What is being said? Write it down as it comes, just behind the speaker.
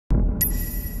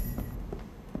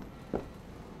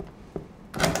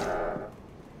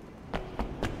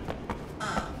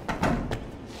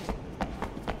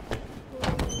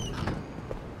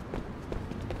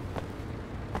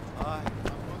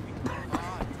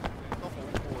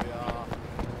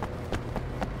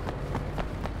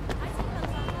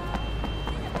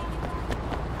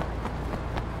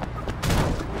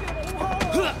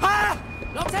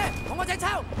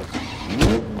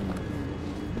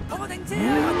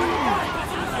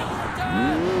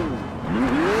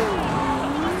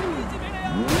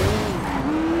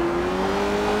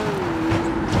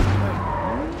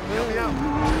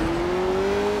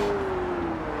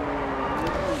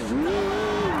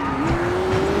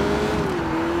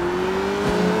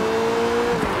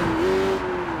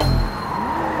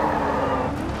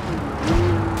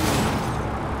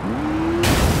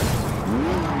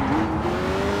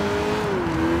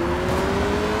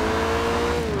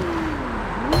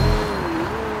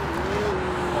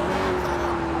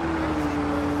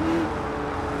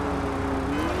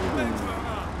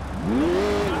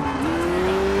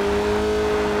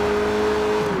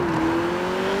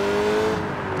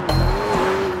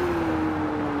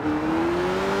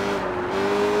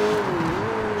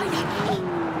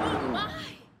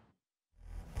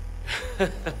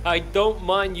I don't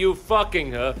mind you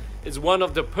fucking her. It's one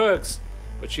of the perks.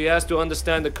 But she has to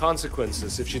understand the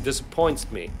consequences if she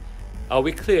disappoints me. Are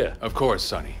we clear? Of course,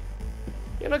 Sonny.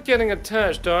 You're not getting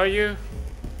attached, are you?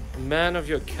 A man of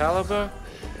your caliber?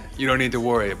 You don't need to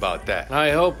worry about that.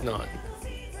 I hope not.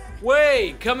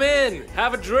 Wei, come in.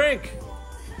 Have a drink.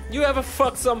 You ever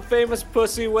fucked some famous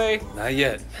pussy, Wei? Not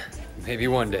yet. Maybe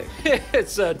one day.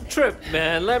 It's a trip,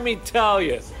 man, let me tell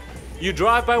you. You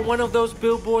drive by one of those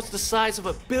billboards the size of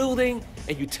a building,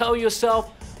 and you tell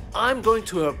yourself, I'm going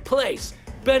to her place,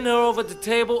 bend her over the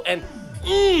table, and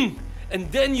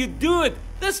then you do it.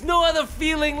 There's no other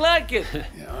feeling like it.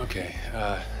 Yeah, okay.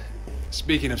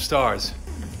 Speaking of stars,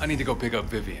 I need to go pick up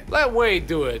Vivian. Let Wei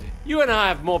do it. You and I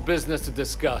have more business to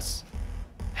discuss.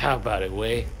 How about it,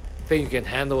 Wei? Think you can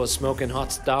handle a smoking hot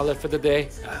starlet for the day?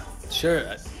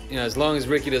 Sure. You know, as long as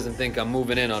Ricky doesn't think I'm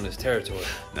moving in on his territory.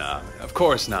 Nah, of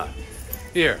course not.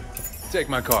 Here, take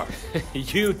my car.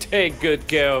 You take good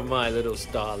care of my little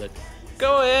starlet.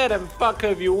 Go ahead and fuck her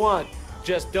if you want.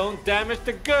 Just don't damage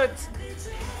the goods.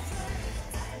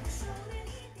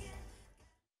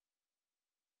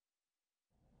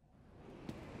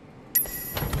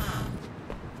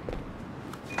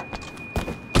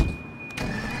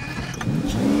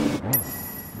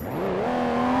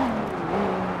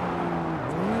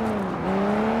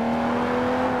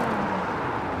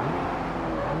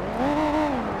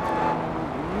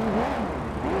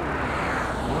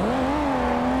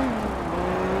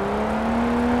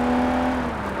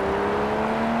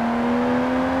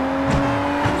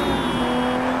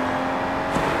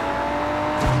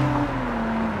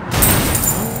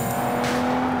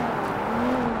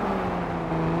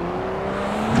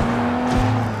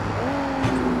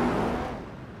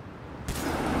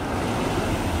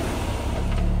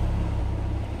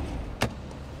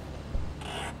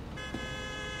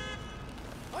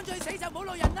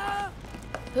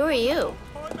 Who are you?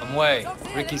 I'm Wei.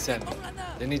 Ricky sent me.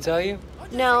 Didn't he tell you?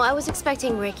 No, I was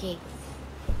expecting Ricky.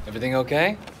 Everything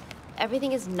okay?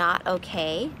 Everything is not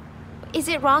okay. Is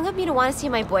it wrong of me to want to see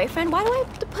my boyfriend? Why do I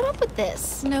have to put up with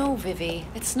this? No, Vivi,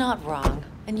 it's not wrong.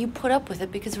 And you put up with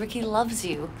it because Ricky loves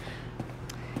you.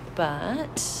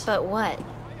 But... But what?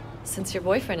 Since your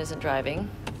boyfriend isn't driving,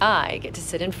 I get to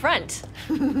sit in front.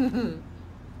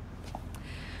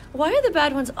 Why are the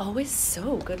bad ones always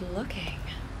so good looking?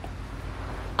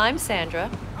 I'm Sandra.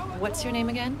 What's your name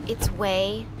again? It's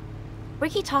Wei.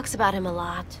 Ricky talks about him a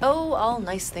lot. Oh, all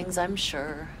nice things, I'm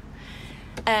sure.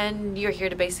 And you're here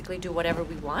to basically do whatever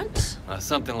we want?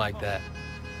 Something like that.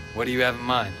 What do you have in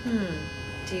mind?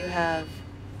 Do you have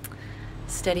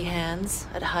steady hands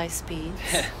at high speeds?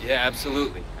 Yeah,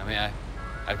 absolutely. I mean,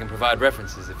 I can provide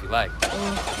references if you like.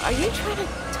 Are you trying to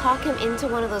talk him into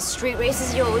one of those street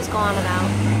races you always go on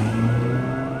about?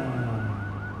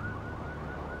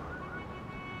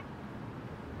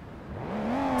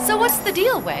 So what's the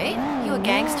deal, Wei? You a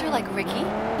gangster like Ricky?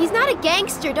 He's not a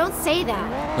gangster, don't say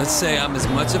that. Let's say I'm as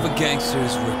much of a gangster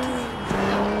as Ricky.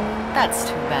 That's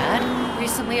too bad.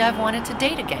 Recently I've wanted to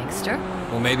date a gangster.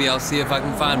 Well, maybe I'll see if I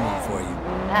can find one for you.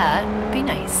 That'd be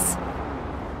nice.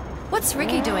 What's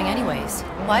Ricky doing anyways?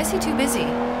 Why is he too busy?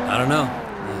 I don't know.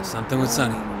 Something with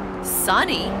Sonny.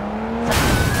 Sonny?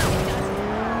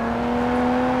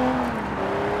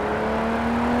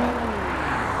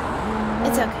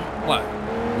 It's okay. What?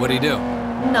 What'd he do?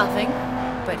 Nothing.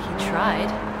 But he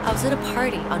tried. I was at a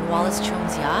party on Wallace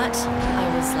Chung's yacht.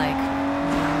 I was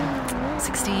like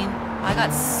 16. I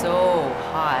got so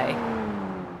high.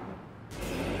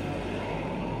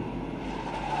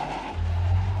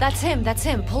 That's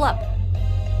him, pull up.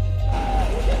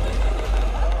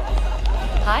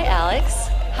 Hi, Alex.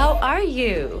 How are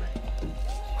you?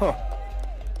 Huh.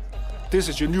 This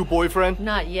is your new boyfriend?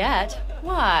 Not yet.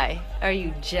 Why? Are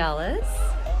you jealous?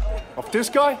 Of this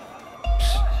guy?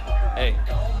 Hey,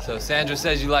 so Sandra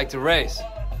says you like to race.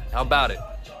 How about it?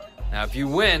 Now, if you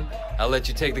win, I'll let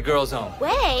you take the girls home.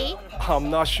 Wei? I'm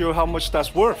not sure how much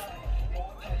that's worth.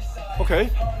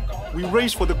 Okay, we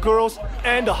race for the girls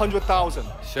and 100,000.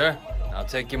 Sure, I'll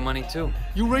take your money too.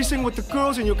 You racing with the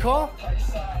girls in your car?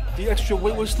 The extra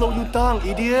weight will slow you down,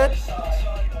 idiot.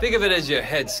 Think of it as your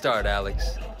head start,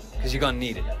 Alex. Because you're gonna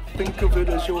need it. Think of it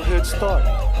as your head start.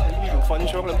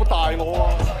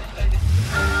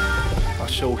 I'll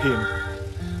show him.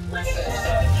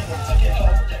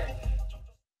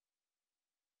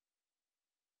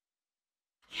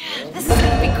 This is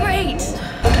gonna be great!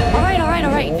 All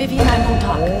right, Vivi and I won't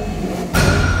talk.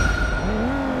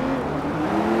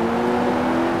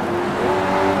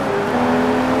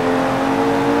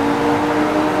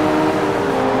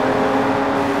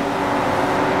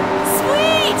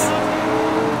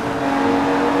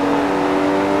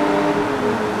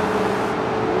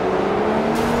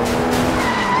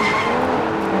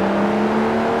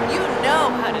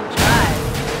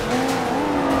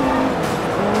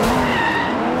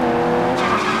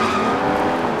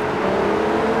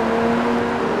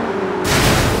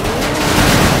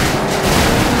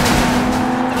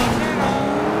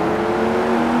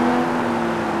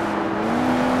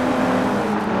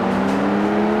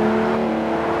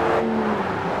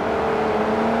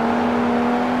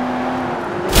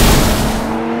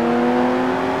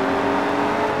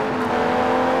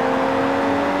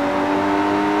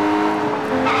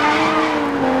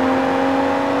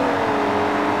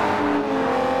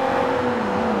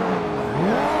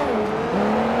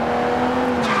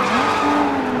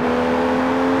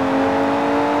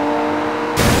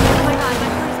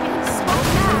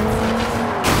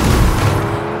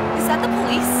 that the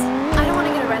police? I don't want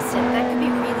to get arrested. That could be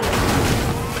really...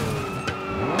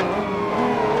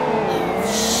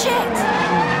 Shit!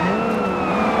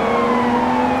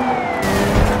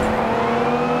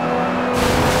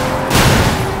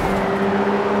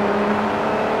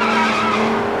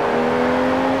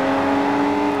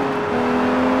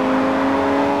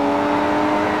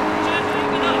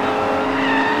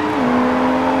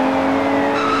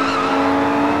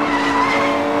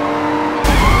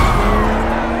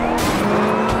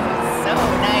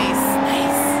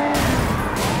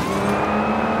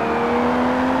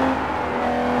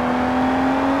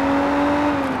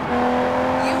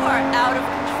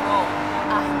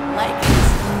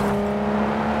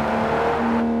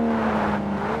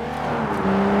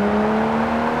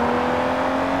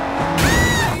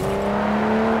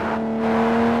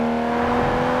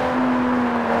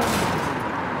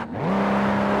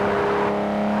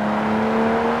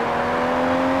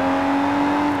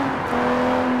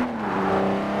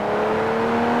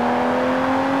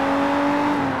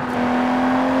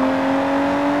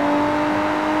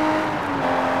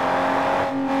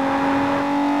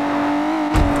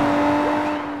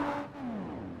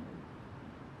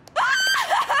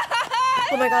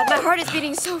 Oh my god, my heart is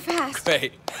beating so fast.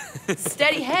 Wait.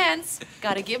 Steady hands.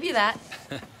 Gotta give you that.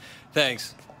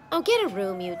 Thanks. Oh, get a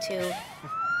room, you two.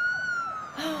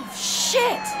 Oh,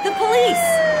 shit! The police!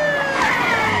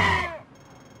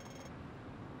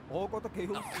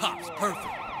 No, cops, perfect.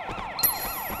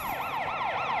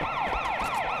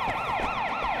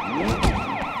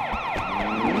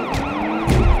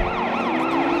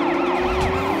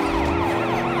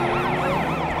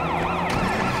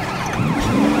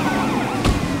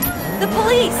 The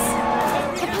police!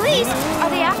 The police? Are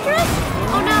they after us?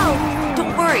 Oh no!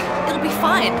 Don't worry, it'll be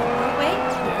fine. Wait.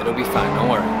 Yeah, it'll be fine, don't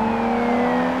worry.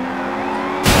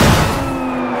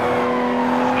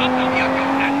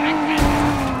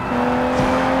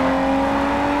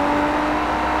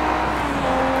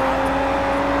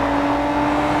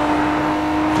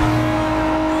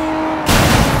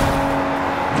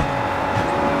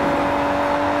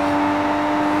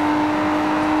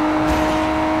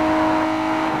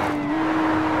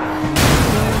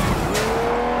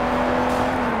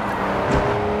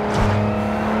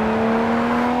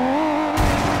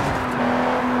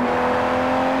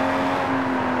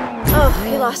 Oh,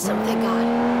 he lost him, thank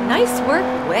God. Nice work,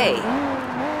 Way.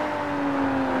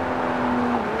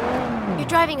 You're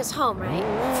driving us home, right?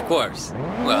 Of course.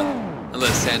 Well,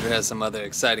 unless Sandra has some other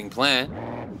exciting plan.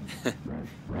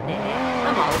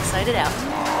 I'm all excited out.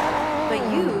 But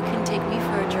you can take me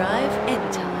for a drive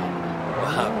anytime.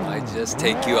 Wow, I just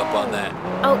take you up on that.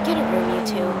 Oh, get a room, you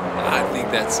two. I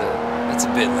think that's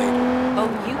a bit later. Oh,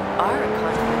 you are a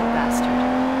confident bastard.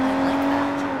 I like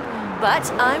that.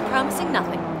 But I'm promising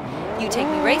nothing. You take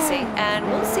me racing, and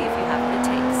we'll see if you have what it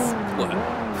takes. What?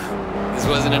 This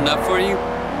wasn't enough for you?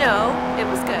 No, it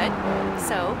was good.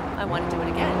 So, I want to do it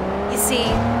again. You see,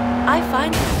 I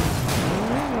find...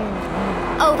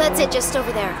 Oh, that's it, just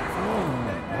over there.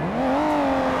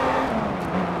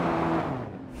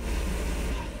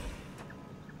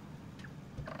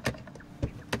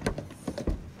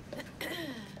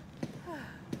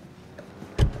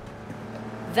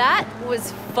 That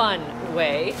was fun,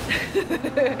 Way.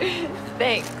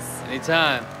 Thanks.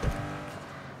 Anytime.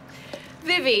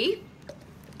 Vivi,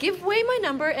 give Way my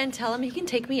number and tell him he can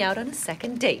take me out on a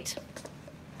second date.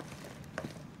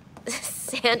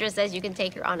 Sandra says you can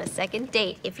take her on a second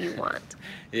date if you want.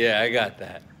 Yeah, I got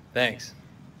that. Thanks.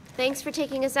 Thanks for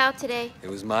taking us out today. It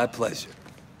was my pleasure.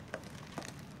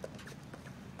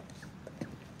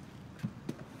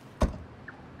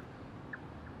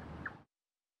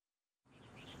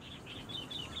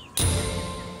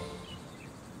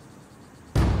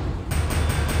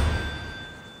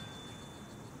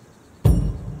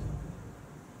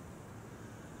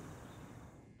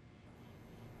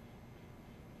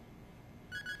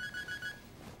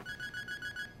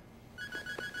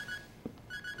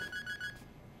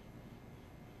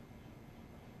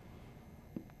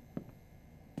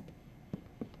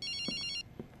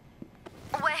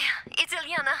 It's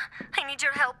Eliana. I need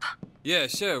your help. Yeah,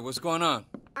 sure. What's going on?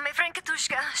 My friend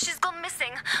Katushka, she's gone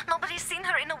missing. Nobody's seen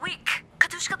her in a week.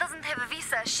 Katushka doesn't have a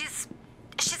visa. She's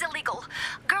illegal.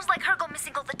 Girls like her go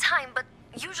missing all the time, but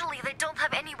usually they don't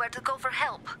have anywhere to go for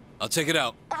help. I'll check it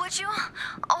out. Would you?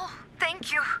 Oh,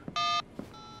 thank you.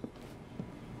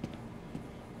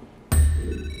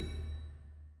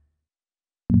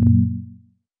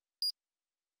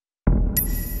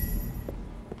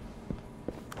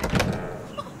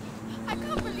 I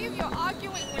can't believe you're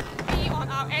arguing with me on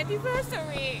our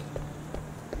anniversary.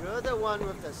 You're the one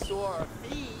with the sore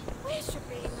feet. We should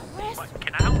be in the rest.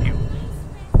 Can I help you?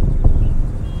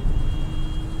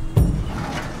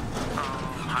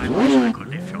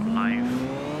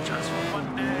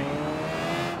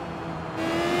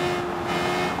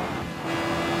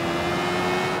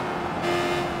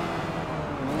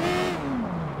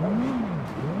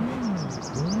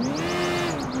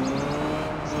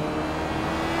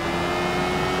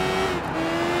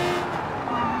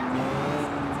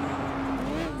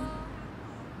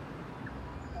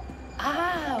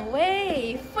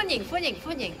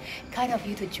 Kind of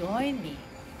you to join me.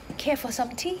 Care for some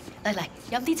tea? Like,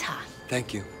 飲啲茶.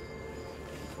 Thank you.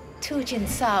 Tu Jin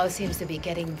Sao seems to be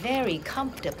getting very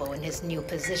comfortable in his new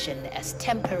position as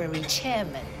temporary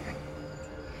chairman.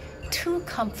 Too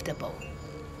comfortable.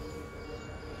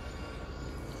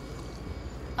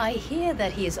 I hear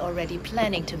that he is already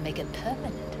planning to make it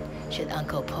permanent, should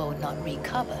Uncle Po not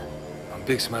recover.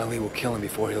 Big Smiley will kill him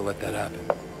before he'll let that happen.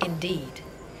 Indeed.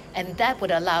 And that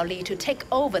would allow Lee to take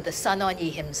over the Sun On Yi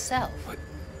himself. But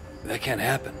that can't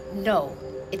happen. No,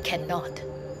 it cannot.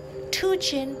 Tu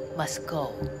Jin must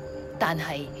go. Dan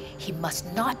Hai, he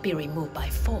must not be removed by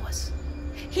force.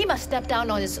 He must step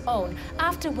down on his own,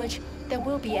 after which there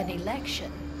will be an election.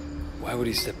 Why would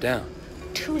he step down?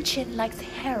 Tu Jin likes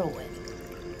heroin.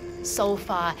 So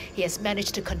far, he has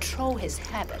managed to control his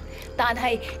habit. Dan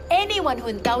Hai, anyone who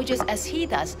indulges as he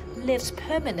does lives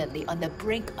permanently on the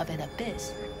brink of an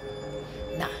abyss.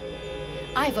 Now,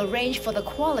 I've arranged for the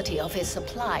quality of his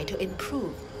supply to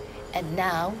improve, and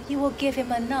now you will give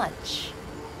him a nudge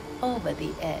over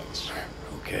the edge.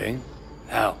 Okay.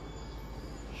 How?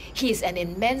 He is an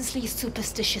immensely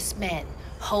superstitious man,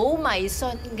 好迷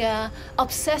信㗎,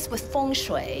 obsessed with feng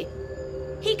shui.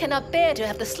 He cannot bear to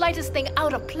have the slightest thing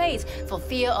out of place for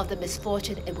fear of the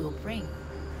misfortune it will bring.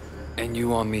 And you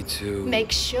want me to...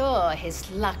 Make sure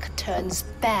his luck turns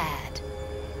bad.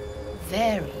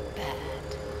 Very bad.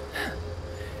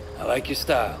 I like your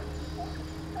style.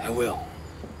 I will.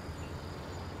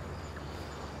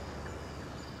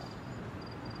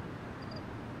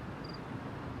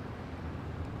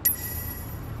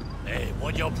 Hey,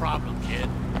 what's your problem, kid?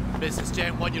 Mrs.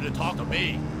 Chang want you to talk to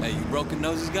me. Hey, you broken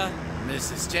noses guy?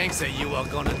 Mrs. Chang said you were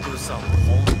gonna do some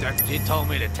feng shui. She told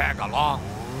me to tag along.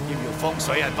 Give you feng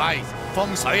shui advice.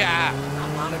 Feng shui, a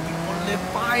lot of people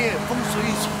live by it. Feng shui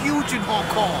is huge in Hong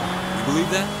Kong. You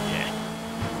believe that? Yeah.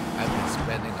 I've been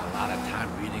spending a lot of time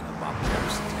reading about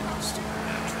ghosts and the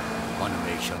supernatural. Want to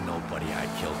make sure nobody I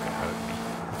kill can hurt me.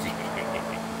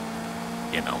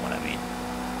 You know what I mean?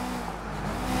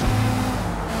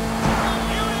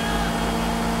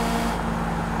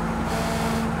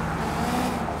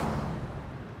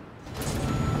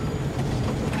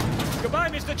 Goodbye,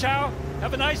 Mr. Chow.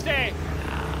 Have a nice day.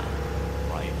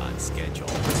 Right on schedule.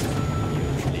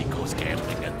 Usually goes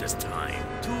gambling at this time.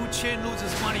 Tu Chin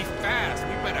loses money fast.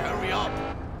 We better hurry up.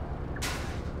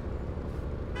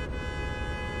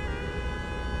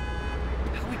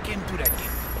 How we get into that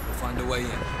game? We'll find a way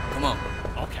in. Come on.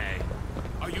 Okay.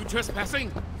 Are you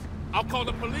trespassing? I'll call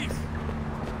the police.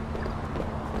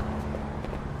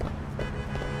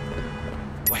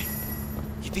 Wait.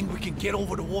 You think we can get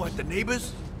over the wall at the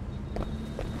neighbors?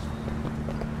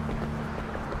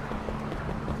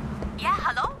 Yeah,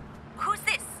 hello? Who's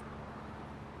this?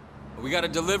 We got a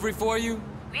delivery for you?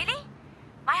 Really?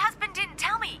 My husband didn't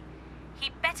tell me. He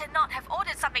better not have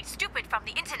ordered something stupid from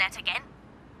the internet again.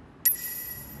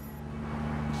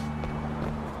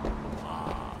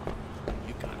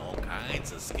 You got all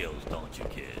kinds of skills, don't you,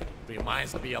 kid?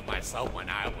 Reminds me of myself when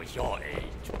I was your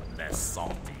age, but less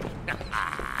salty.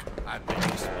 I bet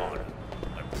you're smarter,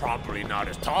 but probably not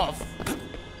as tough.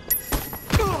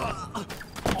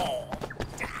 Oh,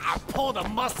 I pulled a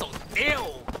muscle. Ew! You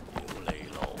lay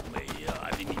low, Leia.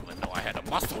 I didn't even know I had a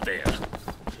muscle there.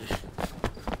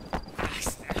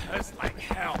 It hurts like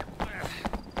hell.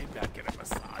 Maybe I'll get a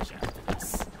massage after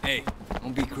this. Hey,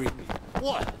 don't be creepy.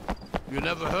 What? You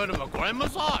never heard of a grand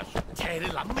massage?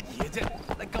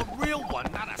 Like a real one,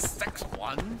 not a sex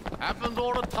one. Happens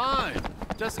all the time.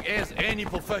 Just ask any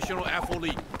professional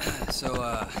athlete. So,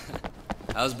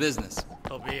 how's business?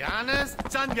 To be honest,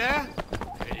 Changa,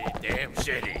 pretty damn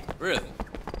shitty. Really?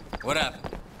 What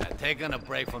happened? I've taken a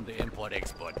break from the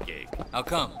import-export gig. How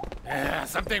come?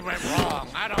 Something went wrong.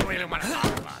 I don't really want to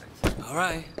talk about it. All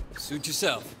right, suit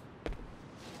yourself.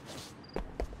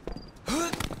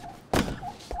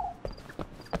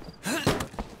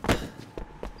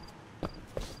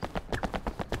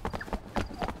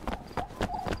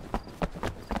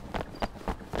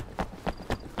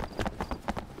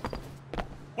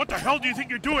 What the hell do you think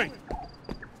you're doing?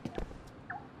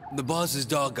 The boss's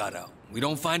dog got out. We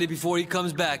don't find it before he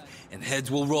comes back, and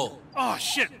heads will roll. Oh,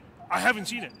 shit. I haven't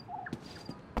seen it.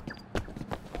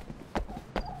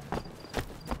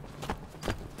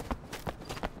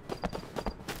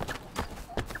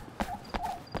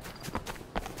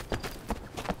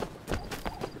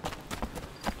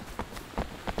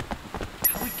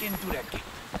 How we getting through that gate?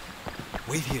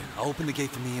 Wait here. I'll open the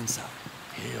gate from the inside.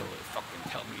 Hell,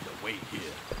 fucking tell me to wait here.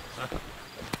 Huh?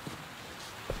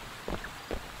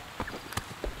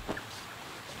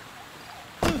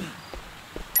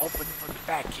 Open it from the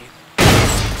back, kid.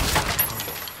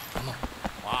 Come on.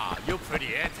 Wow. You're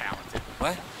pretty and talented.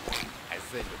 What? I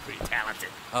said you're pretty talented.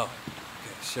 Oh,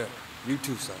 okay, sure. You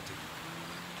too, Salty.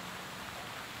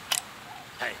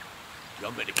 Hey, you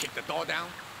want me to kick the door down?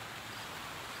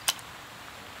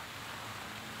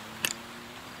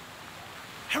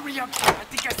 Hurry up! I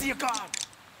think I see a guard!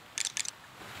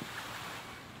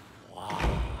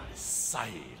 Wow, silly.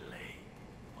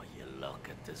 Will you look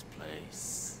at this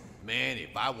place? Man,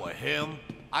 if I were him,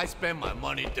 I'd spend my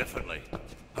money differently.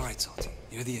 All right, Salty.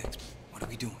 You're the expert. What are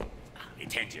we doing?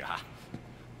 Attention, huh?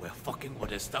 We're fucking with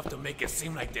his stuff to make it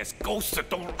seem like there's ghosts that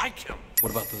don't like him.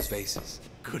 What about those vases?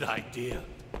 Good idea.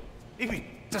 Maybe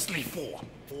just leave 4.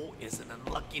 4 is an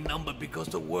unlucky number because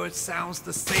the word sounds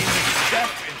the same as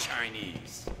death in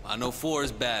Chinese. I know 4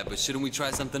 is bad, but shouldn't we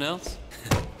try something else?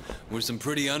 We're some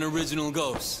pretty unoriginal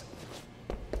ghosts.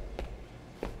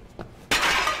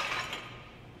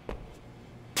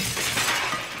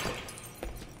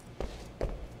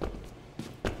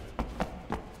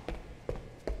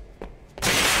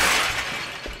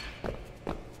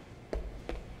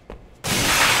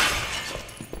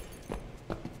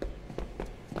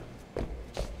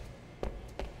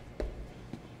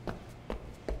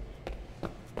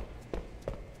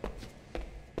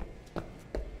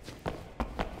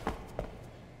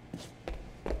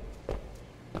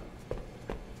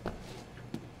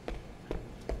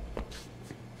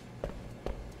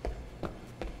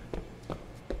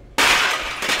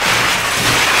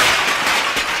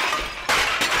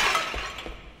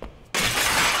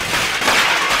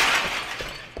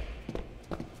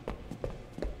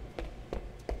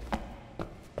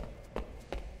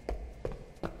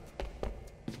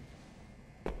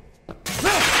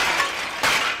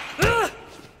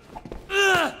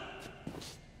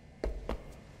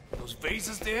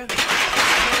 Vases there?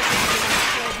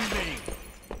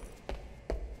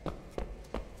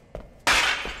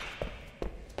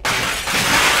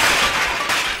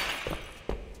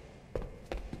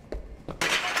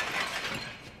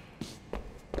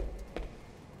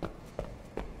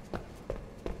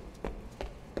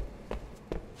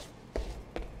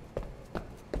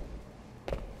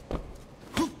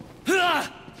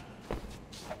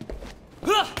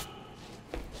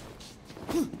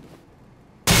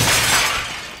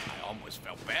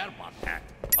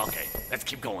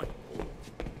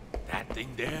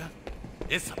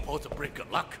 It's supposed to bring good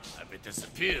luck. If it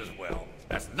disappears, well,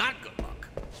 that's not good luck.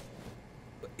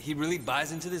 But he really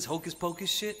buys into this hocus pocus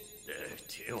shit?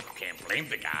 You can't blame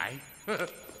the guy.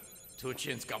 Two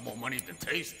Chin's got more money than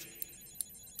taste.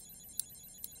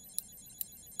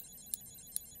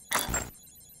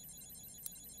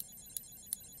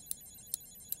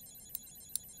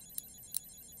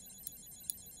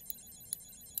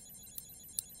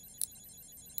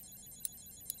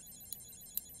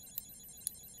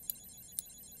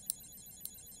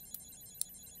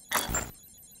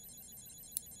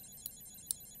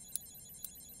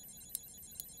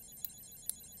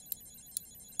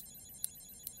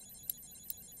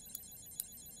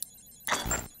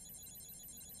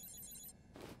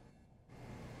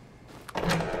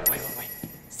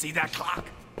 See that clock?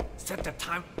 Set the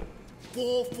time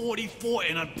 4:44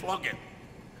 and unplug it.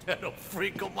 That'll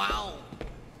freak them out.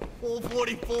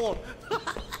 4:44.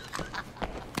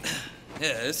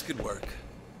 Yeah, this could work.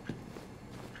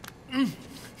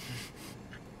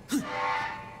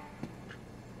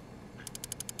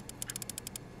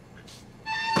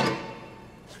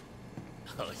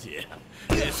 Oh yeah,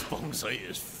 this feng shui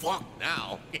is fucked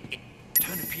now.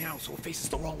 Turn the piano so it faces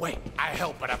the wrong way. I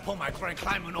help, but I pull my groin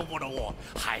climbing over the wall.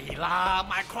 Hayla,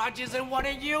 my crotch isn't what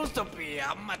it used to be.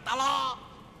 Matala.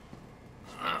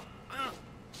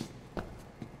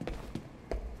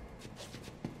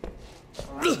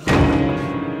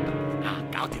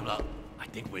搞掂啦. I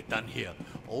think we're done here.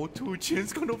 Old Two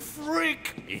Chin's gonna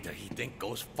freak. Either he think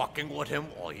ghosts fucking with him,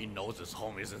 or he knows his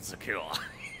home isn't secure.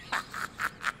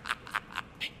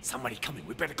 Hey, somebody coming.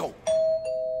 We better go.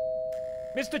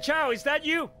 Mr. Chow, is that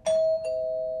you?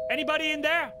 Anybody in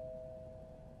there?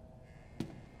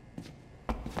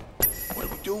 What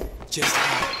do we do? Just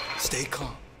stay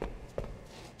calm.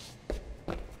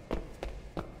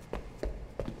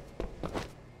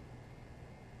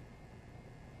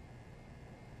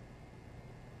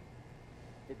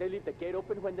 Did they leave the gate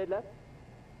open when they left?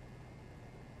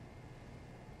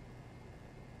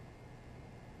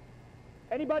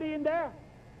 Anybody in there?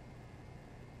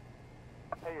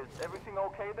 Hey, is everything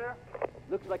okay there?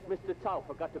 Looks like Mr. Chow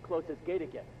forgot to close his gate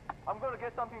again. I'm gonna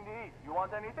get something to eat. You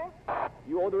want anything?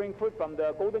 You ordering food from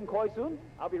the Golden Koi soon?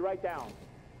 I'll be right down.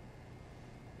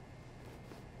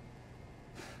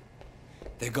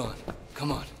 They're gone.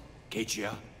 Come on. Gage,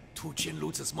 Two Chin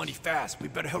loses money fast. We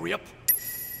better hurry up.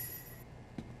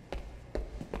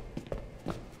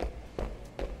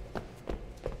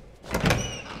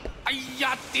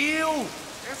 your deal?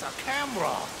 There's a camera.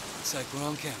 Looks like we're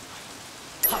on camera.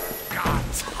 Oh, God,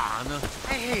 Tana.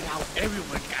 I hate how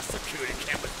everyone got security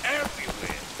cameras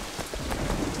everywhere.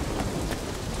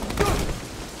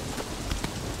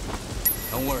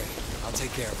 Don't worry, I'll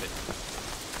take care of it.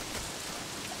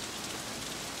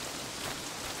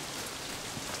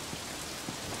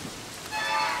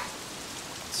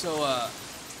 So,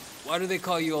 why do they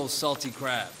call you old salty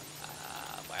crab?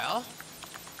 Well,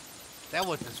 there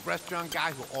was this restaurant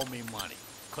guy who owed me money.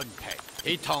 Couldn't pay.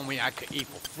 He told me I could eat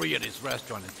for free at his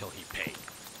restaurant until he paid.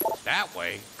 That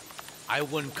way, I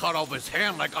wouldn't cut off his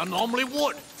hand like I normally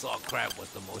would. Salt crab was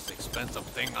the most expensive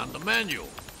thing on the menu.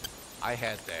 I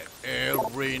had that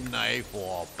every night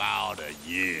for about a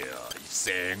year.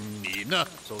 Sang Nina.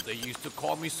 So they used to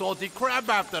call me salty crab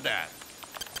after that.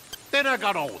 Then I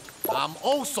got old. I'm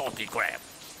old salty crab.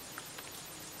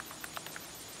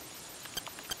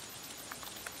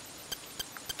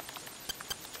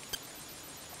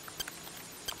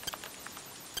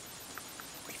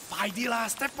 Wait, Fidela,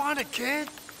 step on it, kid.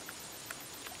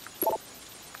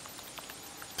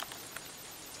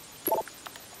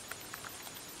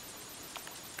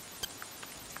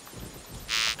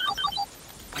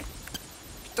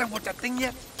 Done with that thing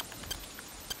yet?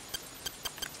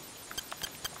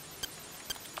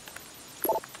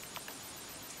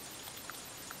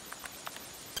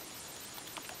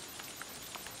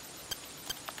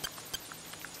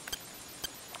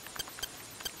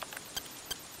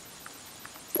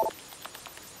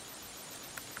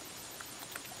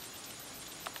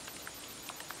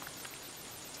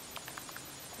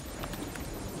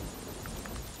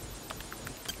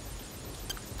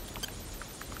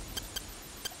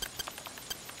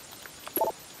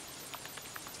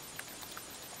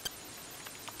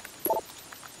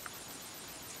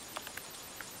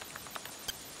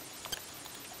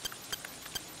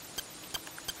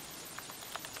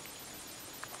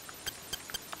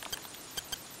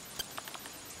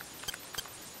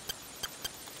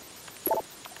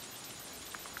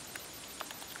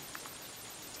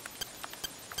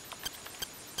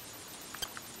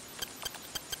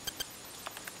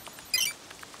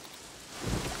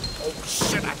 Oh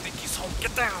shit, I think he's home.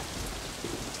 Get down!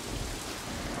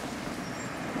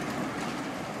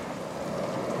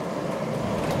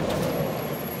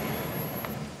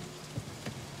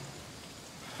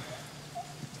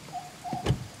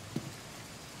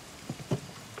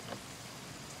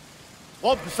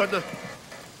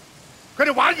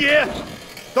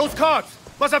 Those cards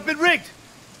must have been rigged.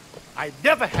 I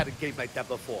never had a game like that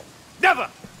before. Never!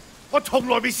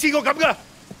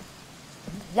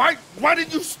 Why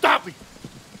didn't you stop me?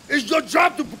 It's your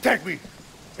job to protect me,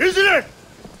 isn't it?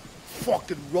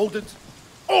 Fucking rodents,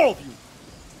 all of you.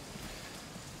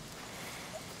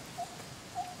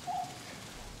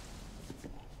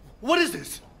 What is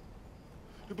this?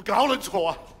 Look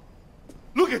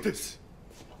at this.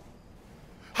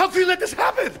 How can you let this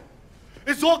happen?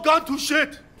 It's all gone to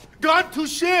shit. Gone to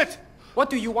shit. What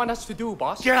do you want us to do,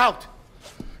 boss? Get out.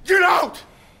 Get out.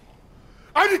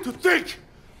 I need to think.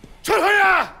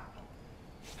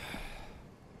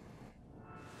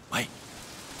 Wait,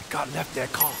 the guard left their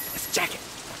car. Let's check it.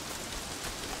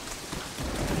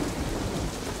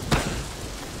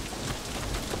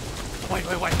 Wait.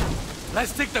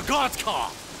 Let's take the guard's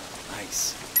car.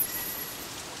 Nice.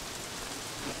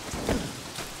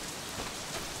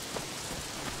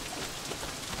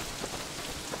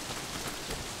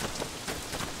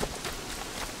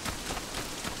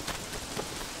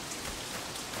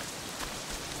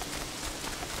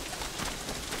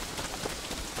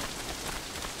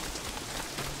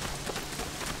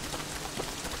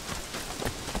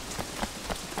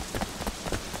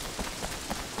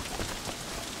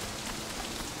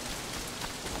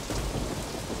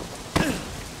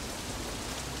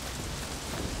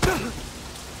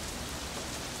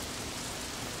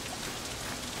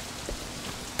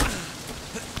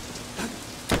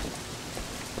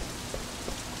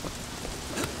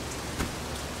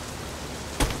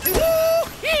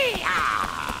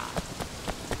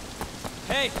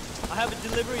 Hey, I have a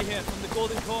delivery here from the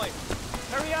Golden Coin.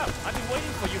 Hurry up, I've been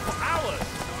waiting for you for hours.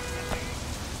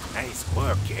 Nice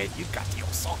work, kid. You got your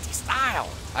salty style.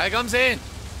 Here comes in.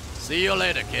 See you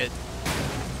later, kid.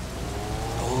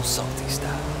 Old salty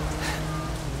style.